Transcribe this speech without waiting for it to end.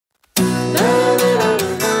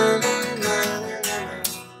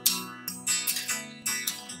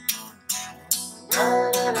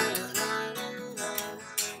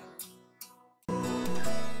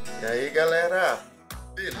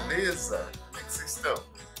vocês estão?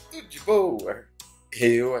 Tudo de boa?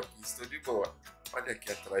 Eu aqui estou de boa. Olha aqui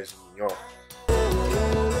atrás de mim, ó.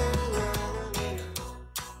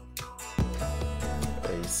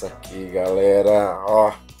 É isso aqui, galera,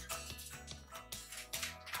 ó.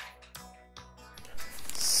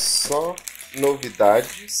 Só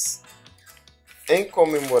novidades em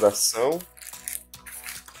comemoração.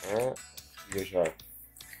 Eu já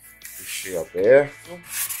deixei aberto.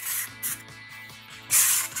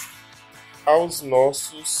 Aos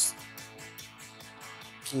nossos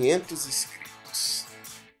 500 inscritos.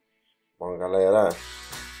 Bom, galera,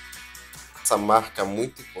 essa marca é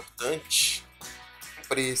muito importante.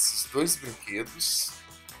 Comprei esses 2 brinquedos.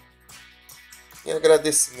 Em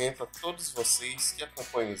agradecimento a todos vocês que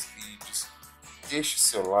acompanham os vídeos, deixem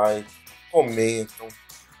seu like, comentam,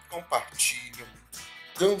 compartilham,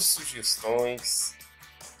 dão sugestões.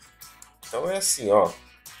 Então é assim, ó.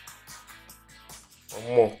 Vamos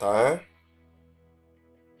montar.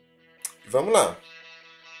 E vamos lá.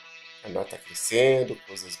 O canal tá crescendo,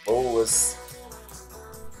 coisas boas.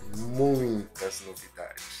 Muitas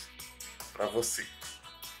novidades para você.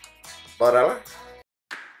 Bora lá?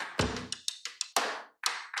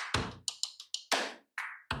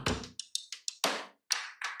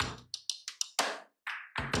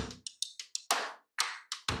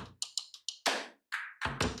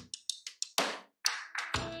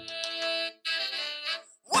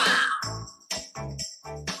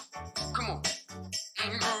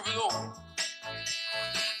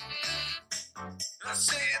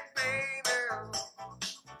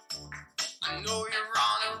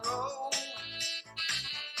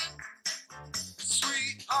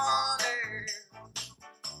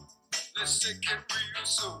 Let's take it real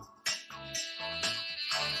slow.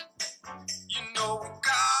 You know we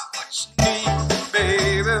got what you need,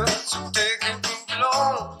 baby. So take it move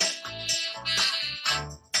along.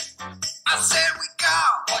 I said we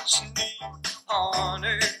got what you need,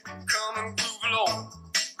 honey. Come and groove along.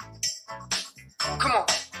 Come on.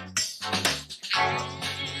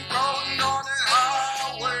 Rolling on the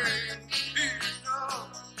highway.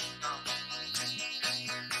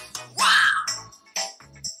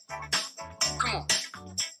 Come on,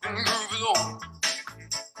 and move along.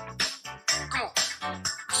 Come on,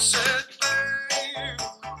 said babe.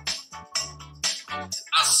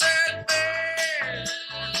 I said babe.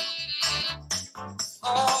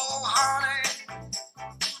 Oh honey,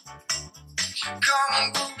 come and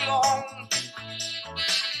move along.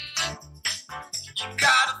 You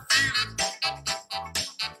gotta feel it,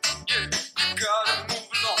 yeah. You gotta move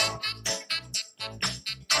along.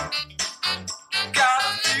 You gotta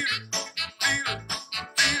feel it.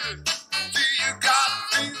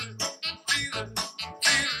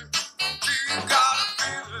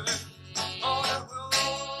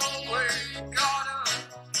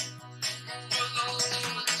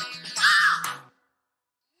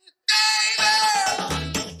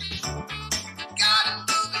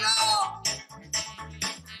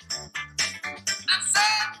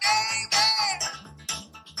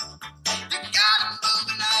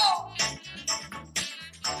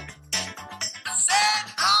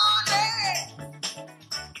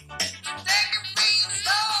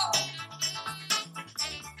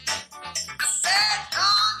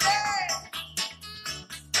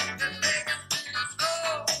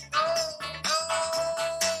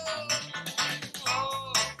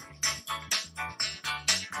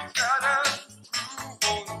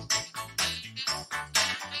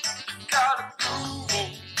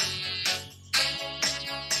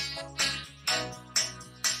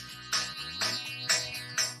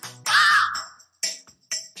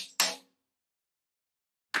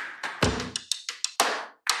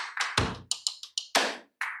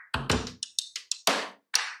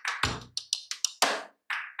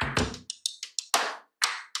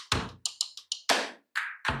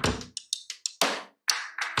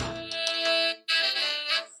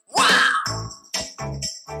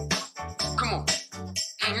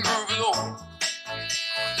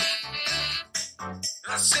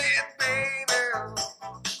 I said, baby,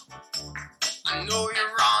 I know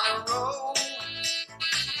you're on a roll.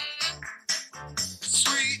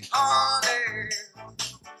 Sweet honey,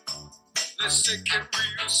 let's take it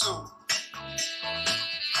real slow.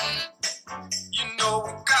 You know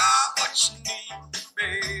we got what you need,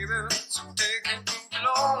 baby, so take it move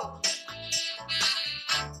along.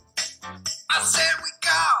 I said we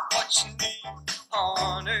got what you need,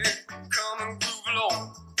 honey, come and groove along.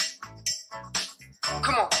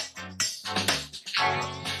 Come on.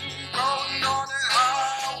 Rolling on the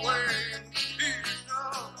highway.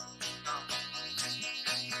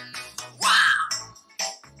 Wow.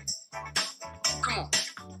 Come on.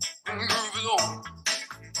 And groove along.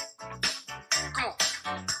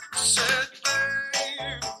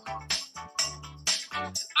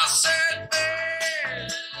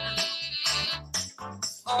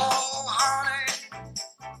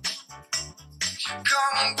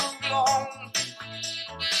 come and move along.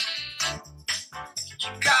 You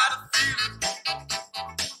gotta feel it.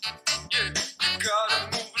 Yeah, you gotta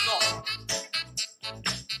move along.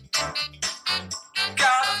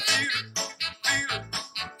 Gotta feel it, feel it,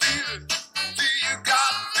 feel it, feel you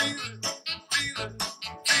gotta feel it, feel it,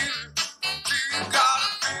 feel it, feel you gotta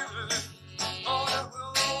feel it. Oh, that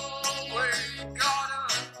will always gotta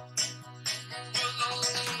move along.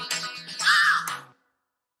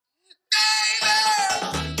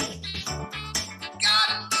 Baby,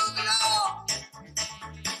 gotta move along.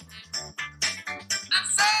 I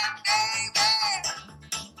said, baby,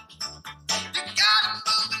 you gotta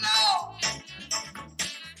move along.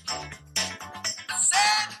 I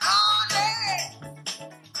said, honey,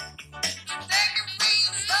 take it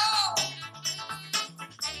real slow.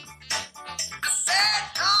 I said,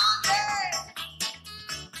 honey,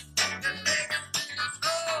 take it real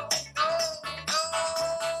slow. No, no.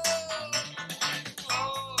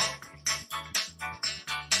 Oh,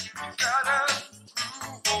 you gotta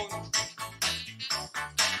groove on.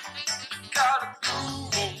 Gotta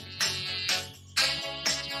groove on.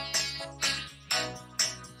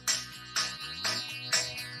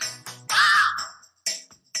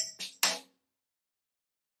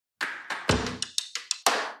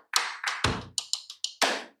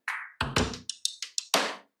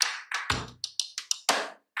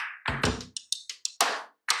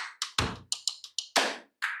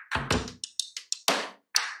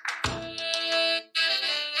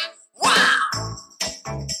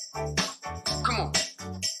 Come on,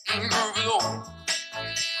 groove along.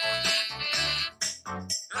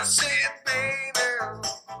 I said,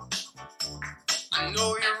 baby, I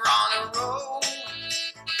know you're on a roll.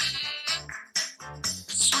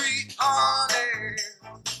 Sweet honey,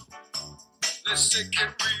 let's take it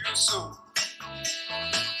real slow.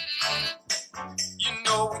 You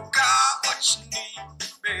know we got what you need,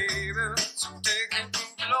 baby, so take it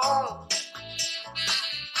along.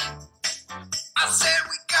 I said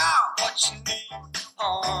we got what you need,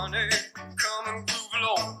 honey, come and groove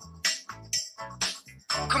along.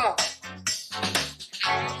 Come on.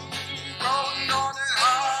 Rolling on the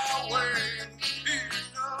highway,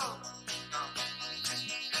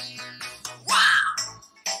 wow.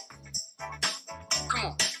 Come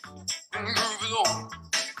on, and groove along.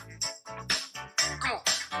 Come on.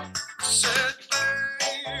 I said,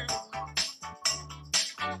 babe.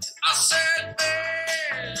 I said,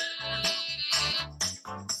 babe.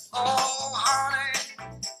 Oh, honey,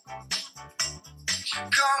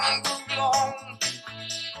 come and move along.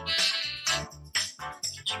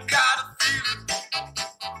 You gotta feel it.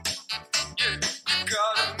 Yeah, you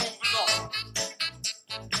gotta move along.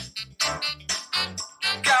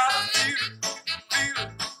 Gotta feel it, feel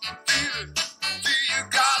it, feel it, feel you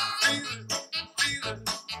gotta feel it, feel it,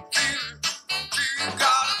 feel it, feel you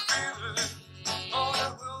gotta feel it. Oh,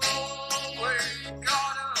 that will always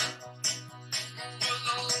gotta move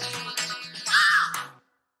along.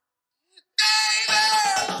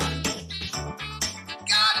 Baby,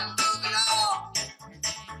 gotta move along.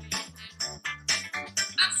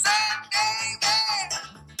 I said, baby,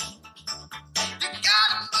 you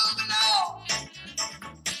gotta move along.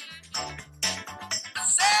 I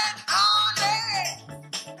said, honey,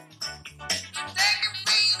 take it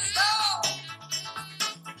real slow.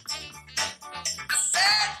 I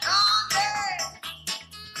said, honey,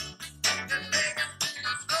 take it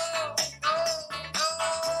real slow. No, no.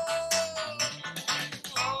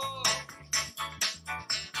 Oh,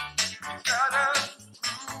 gotta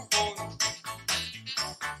groove on.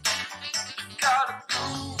 Gotta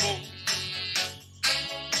groove on.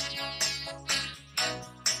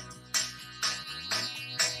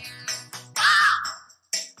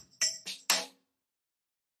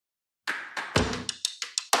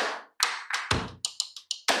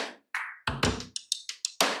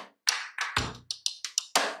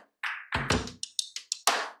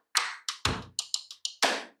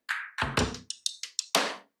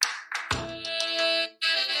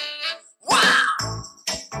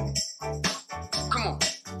 Come on,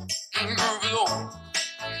 and groove along.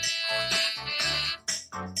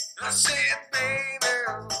 I said,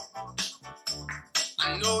 baby,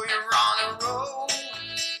 I know you're on a roll.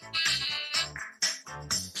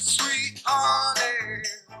 Sweet honey,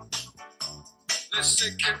 let's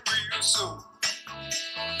take it real slow.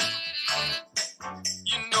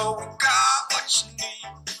 You know we got what you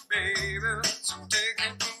need, baby, so take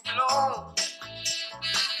it along.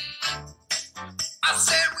 I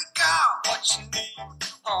said we got what you need,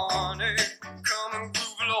 honey, come and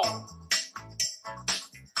groove along.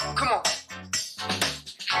 Come on.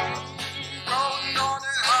 Rolling on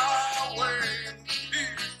the highway,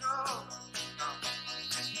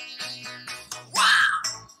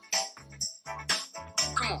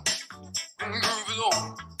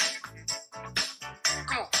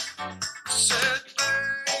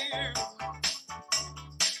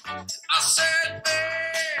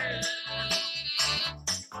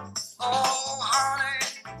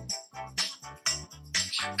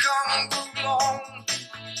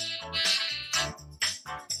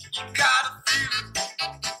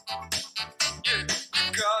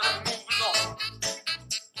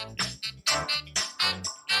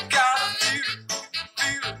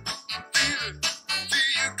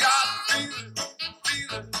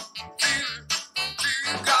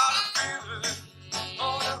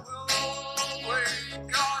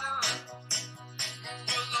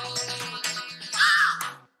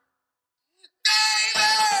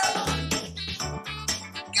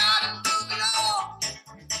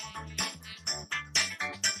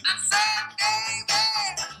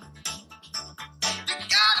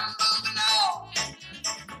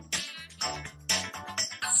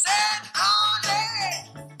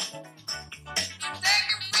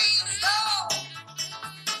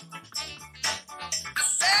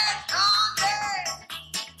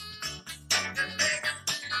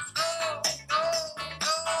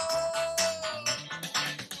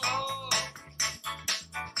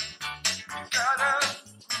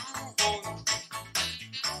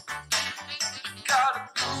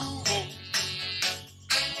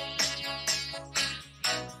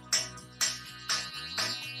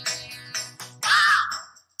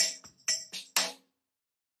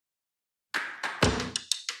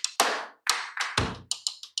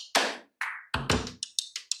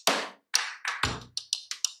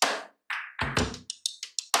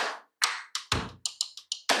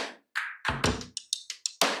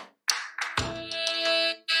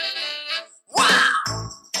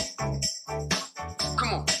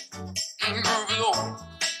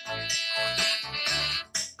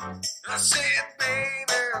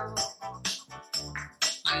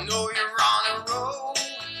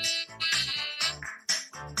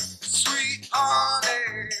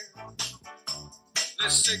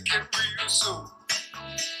 take it real slow.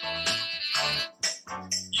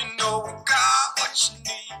 You know we got what you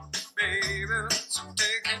need, baby, so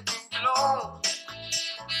take it move along.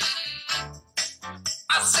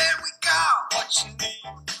 I said we got what you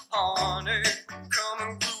need, honey, come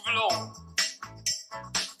and groove along.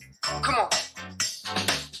 Come on.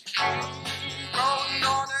 Rolling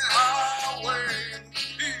on the highway,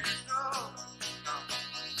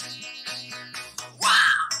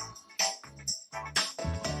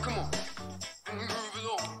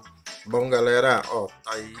 Bom, galera, ó,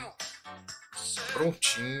 tá aí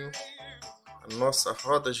prontinho a nossa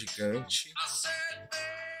roda gigante.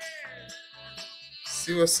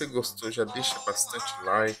 Se você gostou, já deixa bastante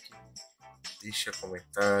like, deixa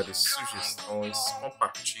comentários, sugestões,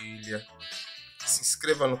 compartilha, se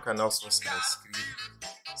inscreva no canal se você não é inscrito.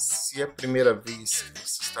 Se é a primeira vez que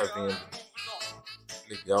você está vendo,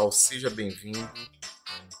 legal, seja bem-vindo.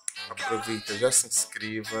 Aproveita, já se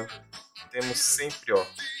inscreva. Temos sempre, ó,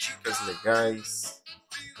 dicas legais,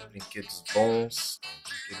 brinquedos bons,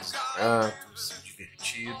 brinquedos baratos,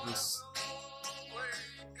 divertidos.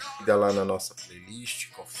 Liga lá na nossa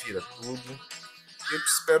playlist, confira tudo. E eu te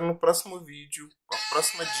espero no próximo vídeo, com a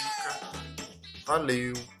próxima dica.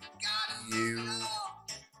 Valeu! E eu...